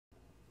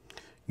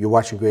You're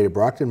watching Greater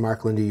Brockton.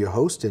 Mark Lindy, your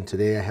host, and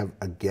today I have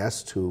a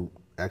guest who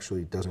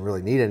actually doesn't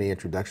really need any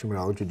introduction, but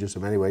I'll introduce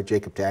him anyway.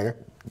 Jacob Tagger.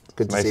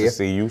 Good to see you. Nice to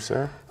see you,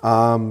 sir.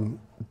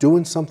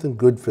 Doing something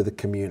good for the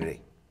community.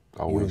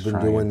 Always You've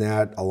been trying. doing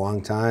that a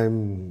long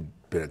time.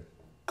 Been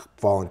a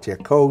volunteer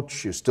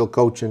coach. You're still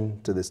coaching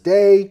to this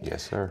day.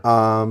 Yes, sir.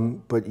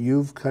 But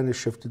you've kind of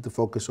shifted the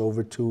focus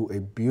over to a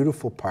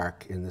beautiful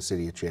park in the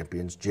City of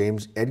Champions,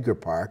 James Edgar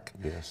Park.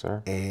 Yes,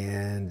 sir.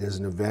 And there's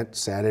an event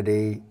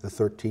Saturday the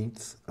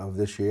 13th of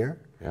this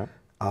year. Yep.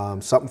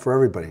 Something for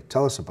everybody.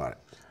 Tell us about it.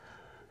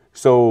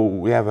 So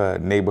we have a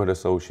neighborhood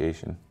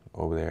association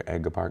over there,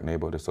 Edgar Park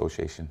Neighborhood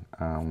Association.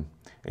 And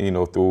you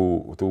know,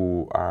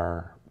 through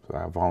our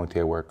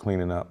volunteer work,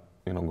 cleaning up,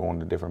 you know, going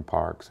to different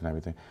parks and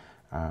everything,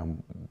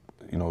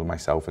 you know,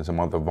 myself and some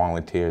other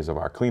volunteers of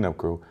our cleanup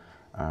crew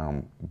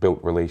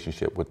built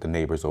relationship with the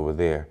neighbors over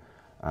there.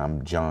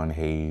 John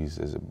Hayes,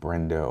 there's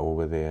Brenda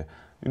over there,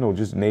 you know,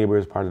 just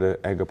neighbors, part of the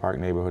Edgar Park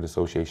Neighborhood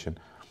Association,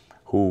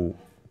 who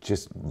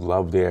just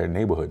love their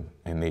neighborhood,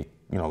 and they,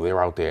 you know,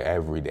 they're out there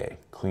every day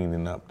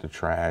cleaning up the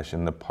trash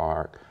in the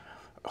park,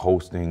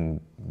 hosting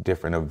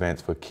different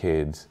events for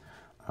kids.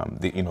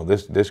 You know,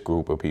 this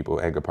group of people,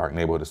 Edgar Park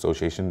Neighborhood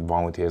Association,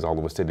 volunteers all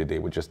over the city. They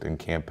were just in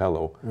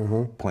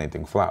Campello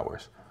planting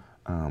flowers.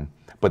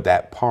 But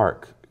that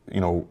park,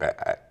 you know,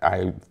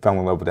 I fell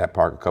in love with that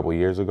park a couple of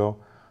years ago.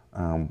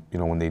 You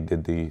know, when they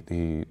did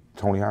the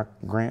Tony Hawk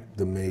grant.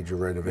 The major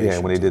renovations. Yeah,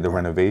 when they did the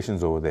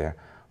renovations over there.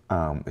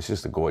 It's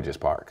just a gorgeous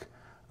park.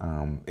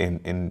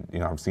 And you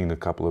know, I've seen a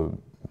couple of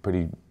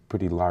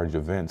pretty large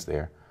events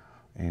there.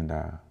 And,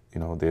 you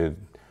know,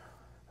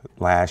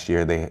 last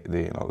year,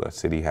 you know, the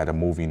city had a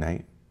movie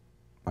night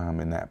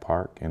in that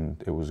park,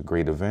 and it was a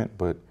great event,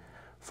 but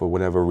for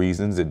whatever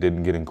reasons, it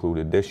didn't get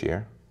included this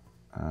year.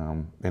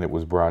 And it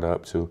was brought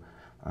up to,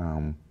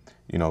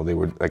 you know, they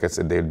were, like I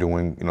said, they're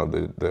doing, you know,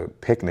 the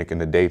picnic in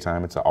the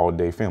daytime. It's an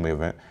all-day family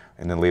event,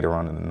 and then later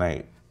on in the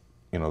night,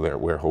 you know,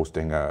 we're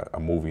hosting a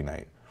movie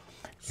night.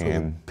 So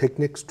the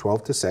picnic's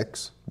 12 to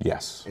 6.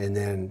 Yes. And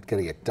then it's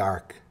gonna get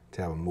dark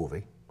to have a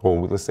movie.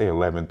 Well, let's say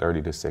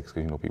 11:30 to 6,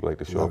 because you know people like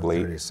to show up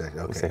late. 11:30 to 6,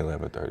 okay. Let's say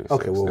 11:30 to 6.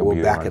 Okay, well,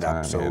 we'll back it up,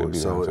 Yeah,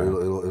 so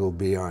it'll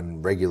be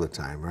on regular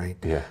time, right?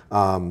 Yeah.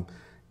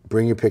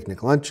 Bring your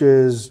picnic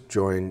lunches,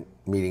 join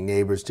meeting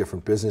neighbors,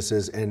 different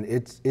businesses, and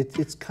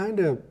it's kind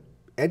of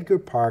Edgar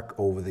Park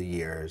over the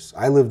years.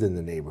 I lived in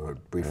the neighborhood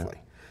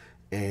briefly,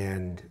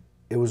 and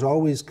it was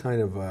always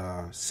kind of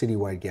a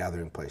citywide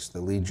gathering place.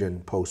 The Legion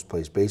Post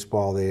plays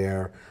baseball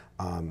there.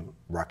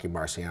 Rocky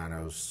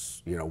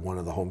Marciano's, you know, one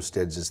of the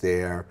homesteads is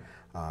there.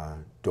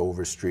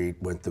 Dover Street,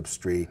 Winthrop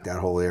Street, that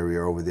whole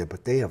area over there.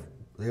 But they have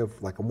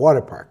like a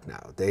water park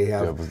now. They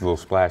have a little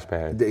splash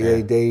pad.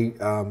 They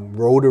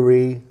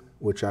Rotary,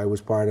 which I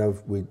was part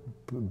of.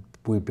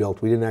 We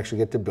built. We didn't actually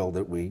get to build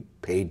it. We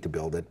paid to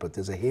build it. But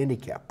there's a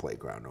handicap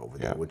playground over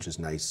there, which is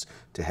nice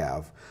to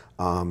have.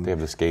 They have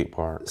the skate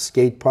park.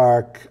 Skate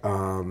park.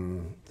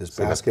 There's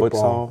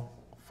basketball.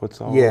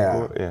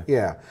 Futsal.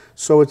 Yeah.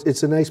 So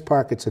it's a nice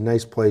park. It's a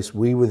nice place.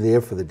 We were there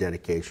for the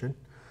dedication.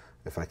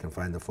 If I can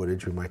find the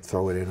footage, we might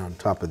throw it in on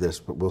top of this,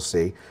 but we'll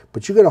see.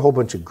 But you got a whole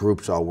bunch of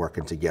groups all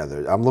working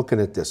together. I'm looking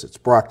at this. It's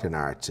Brockton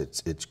Arts.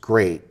 It's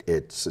great.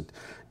 It's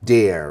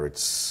Dare.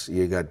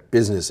 You got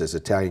businesses,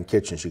 Italian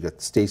Kitchens. You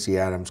got Stacey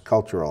Adams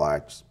Cultural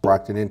Arts,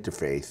 Brockton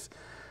Interfaith,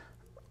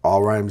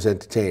 All Rhymes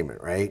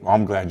Entertainment, right? Well,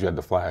 I'm glad you had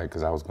the flag,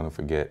 because I was going to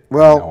forget.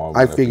 Well,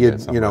 I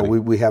figured, you know,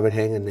 we have it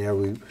hanging there.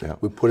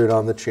 We put it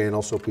on the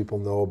channel so people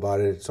know about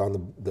it. It's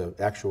on the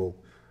actual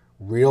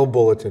real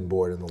bulletin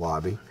board in the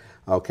lobby.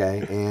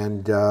 Okay,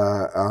 and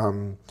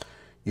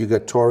you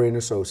got Torrey and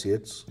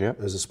Associates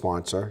as a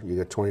sponsor. You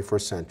got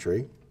 21st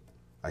Century.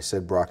 I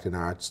said Brockton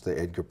Arts, the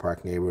Edgar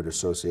Park Neighborhood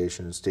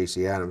Association, and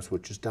Stacey Adams,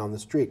 which is down the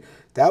street.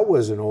 That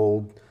was an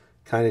old,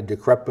 kind of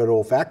decrepit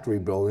old factory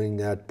building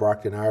that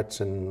Brockton Arts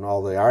and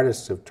all the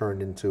artists have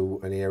turned into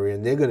an area,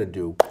 and they're going to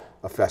do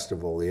a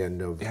festival the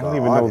end of August. I don't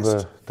even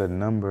know the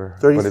number,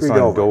 33 but it's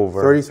on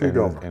Dover. 33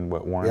 Dover. And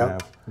what, Warren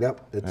Ave?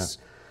 Yep.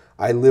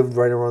 I lived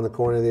right around the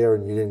corner there,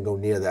 and you didn't go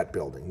near that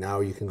building.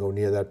 Now you can go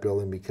near that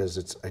building because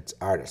it's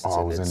artists.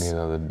 Oh, I was in there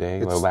the other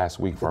day, last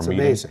week for a meeting.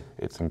 It's amazing.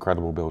 It's an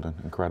incredible building,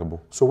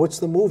 incredible. So what's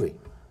the movie?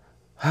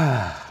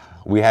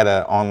 We had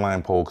an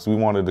online poll because we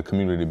wanted the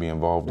community to be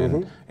involved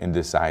in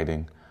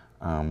deciding.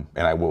 And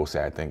I will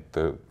say, I think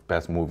the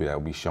best movie that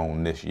will be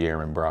shown this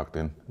year in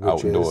Brockton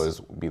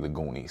outdoors will be the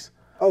Goonies.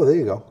 Oh, there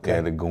you go. Okay.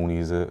 Yeah, the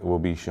Goonies will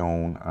be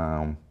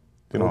shown.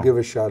 We'll give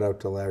a shout out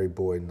to Larry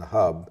Boyd and the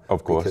Hub.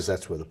 Of course. Because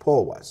that's where the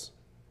poll was.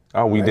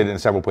 Oh, we did it in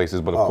several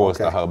places, but of course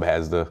the Hub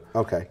has the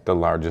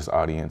largest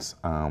audience.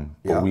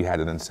 But we had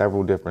it in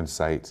several different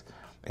sites,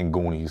 and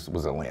Goonies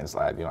was a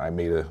landslide. You know, I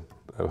made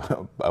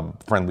a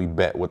friendly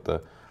bet with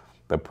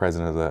the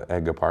president of the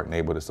Edgar Park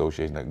Neighborhood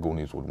Association that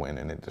Goonies would win,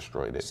 and it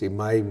destroyed it. See,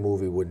 my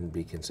movie wouldn't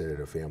be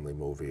considered a family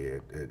movie.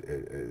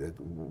 The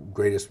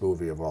greatest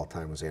movie of all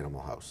time was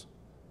Animal House.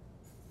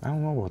 I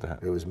don't know about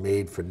that. It was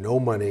made for no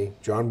money.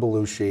 John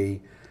Belushi,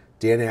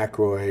 Dan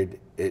Aykroyd.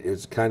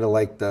 It's kind of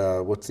like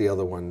what's the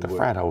other one? The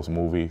Frat House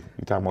movie.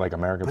 You talking about like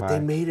American Pie? But they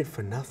made it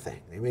for nothing.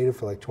 They made it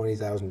for like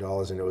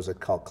 $20,000, and it was a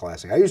cult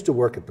classic. I used to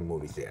work at the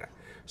movie theater,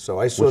 so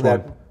I saw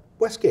that.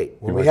 Westgate,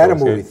 when we had a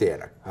movie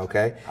theater,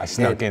 okay? I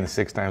snuck in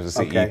 6 times to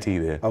see E.T.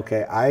 there.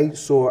 Okay, I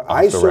saw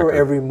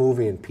every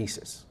movie in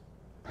pieces.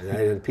 And I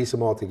didn't piece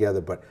them all together,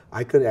 but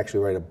I could actually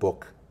write a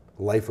book,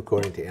 Life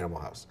According to Animal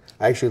House.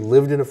 I actually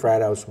lived in a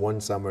frat house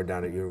one summer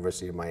down at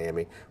University of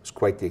Miami. It was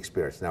quite the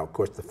experience. Now, of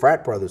course, the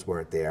frat brothers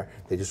weren't there.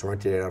 They just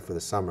rented it out for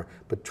the summer.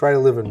 But try to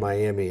live in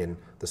Miami in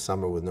the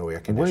summer with no air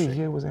conditioning. What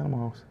year was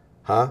Animal House?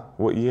 Huh?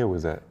 What year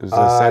was that? It was the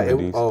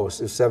 70s.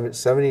 It was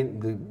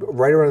 70,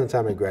 right around the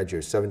time I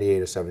graduated,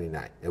 78 or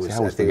 79. It was, See, I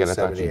always forget, I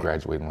thought you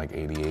graduated in like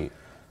 88.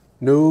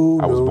 No,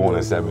 I was born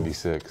in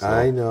 76. So.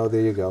 I know,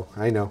 there you go.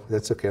 I know,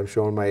 that's okay, I'm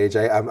showing my age.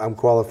 I'm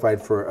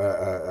qualified for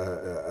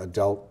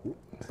adult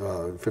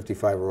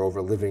 55 or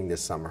over living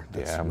this summer.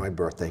 That's my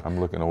birthday. I'm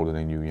looking older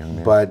than you, young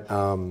man. But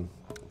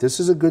this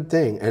is a good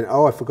thing. And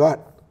oh, I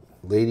forgot,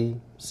 Lady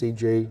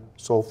CJ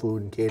Soul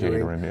Food and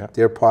Catering. Yeah.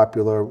 They're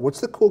popular. What's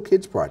the Cool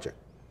Kids Project?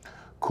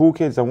 Cool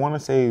Kids, I want to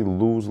say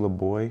Luz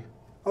LeBoy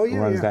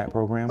runs that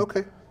program.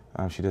 Okay.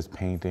 She does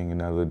painting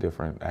and other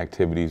different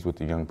activities with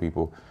the young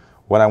people.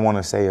 What I want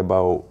to say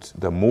about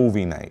the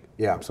movie night.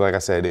 Yeah. So like I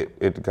said,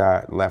 it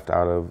got left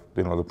out of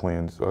the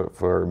plans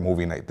for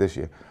movie night this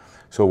year.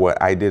 So what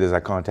I did is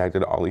I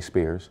contacted Ollie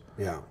Spears.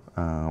 Yeah.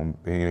 And,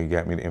 he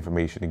got me the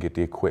information to get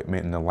the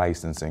equipment and the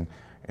licensing.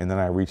 And then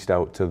I reached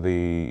out to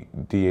the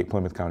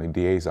Plymouth County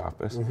DA's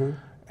office.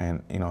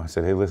 And I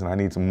said, hey, listen, I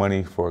need some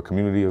money for a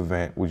community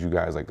event. Would you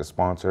guys like to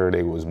sponsor?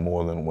 They was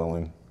more than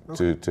willing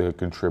to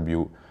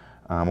contribute.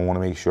 I want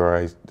to make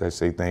sure I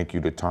say thank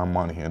you to Tom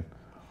Monahan,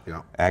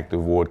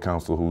 active ward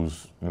council,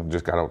 who's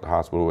just got out the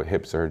hospital with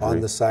hip surgery. On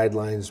the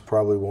sidelines,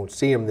 probably won't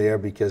see him there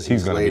because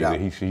he's laid out.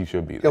 He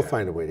should be there. He'll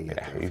find a way to get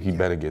there. He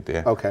better get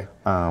there. Okay.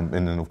 And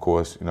then of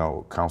course,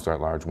 Counselor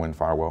at Large Wynn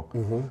Farwell,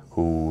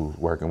 who's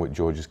working with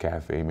George's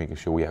Cafe, making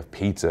sure we have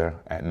pizza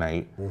at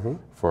night.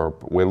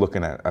 We're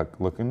looking at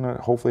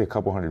hopefully a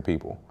couple hundred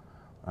people,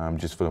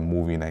 just for the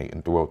movie night,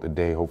 and throughout the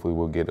day, hopefully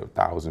we'll get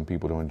 1,000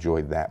 people to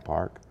enjoy that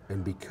park.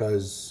 And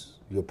because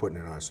you're putting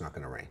it on, it's not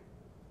going to rain.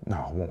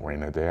 No, it won't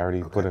rain that day. I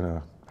already put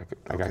in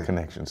I got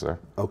connections, sir.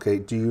 Okay,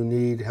 do you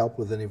need help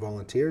with any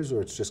volunteers,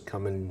 or it's just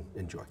come and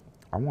enjoy?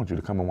 I want you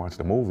to come and watch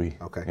the movie.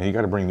 Okay. And you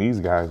got to bring these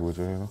guys with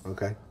you,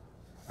 Okay.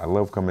 I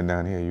love coming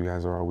down here. You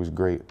guys are always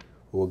great.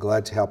 Well, we're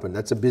glad to help, and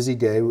that's a busy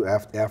day.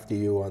 After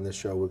you on the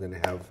show, we're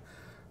going to have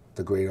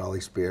the great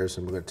Ollie Spears,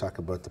 and we're going to talk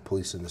about the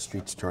Police in the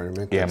Streets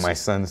tournament. Yeah, my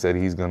son said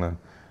he's going to,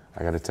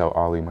 I got to tell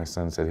Ollie, my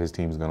son said his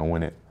team's going to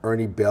win it.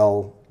 Ernie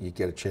Bell, you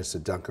get a chance to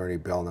dunk Ernie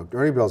Bell. Now,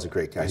 Ernie Bell's a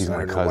great guy. He's so my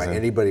I don't cousin. know why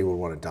anybody would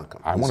want to dunk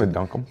him. I want to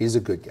dunk him. He's a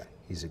good guy.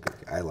 He's a good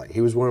guy. He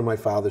was one of my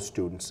father's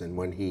students, and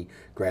when he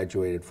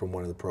graduated from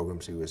one of the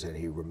programs he was in,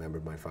 he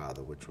remembered my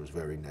father, which was a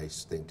very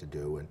nice thing to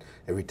do. And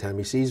every time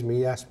he sees me,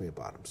 he asks me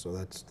about him. So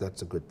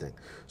that's a good thing.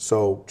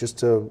 So just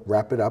to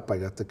wrap it up, I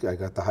got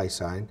the high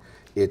sign.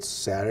 It's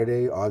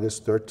Saturday,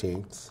 August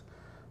 13th.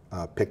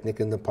 Picnic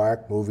in the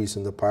park, movies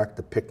in the park.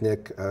 The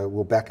picnic,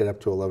 we'll back it up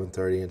to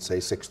 11:30 and say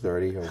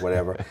 6:30 or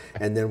whatever.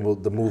 And then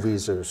the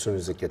movies are as soon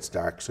as it gets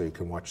dark, so you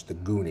can watch the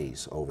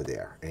Goonies over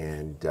there.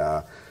 And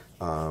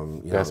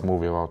best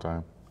movie of all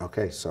time.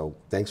 Okay, so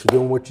thanks for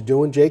doing what you're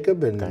doing,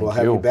 Jacob, and we'll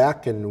have you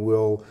back, and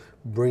we'll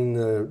bring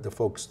the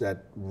folks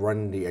that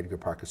run the Edgar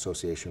Park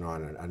Association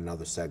on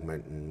another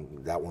segment,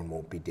 and that one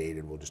won't be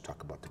dated. We'll just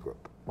talk about the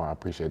group. Well, I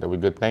appreciate that. We're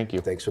good. Thank you.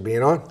 Thanks for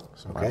being on.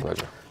 It's my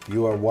pleasure.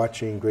 You are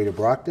watching Greater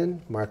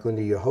Brockton. Mark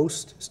Lindy, your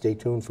host. Stay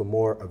tuned for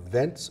more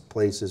events,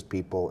 places,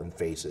 people, and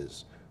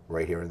faces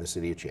right here in the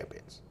City of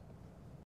Champions.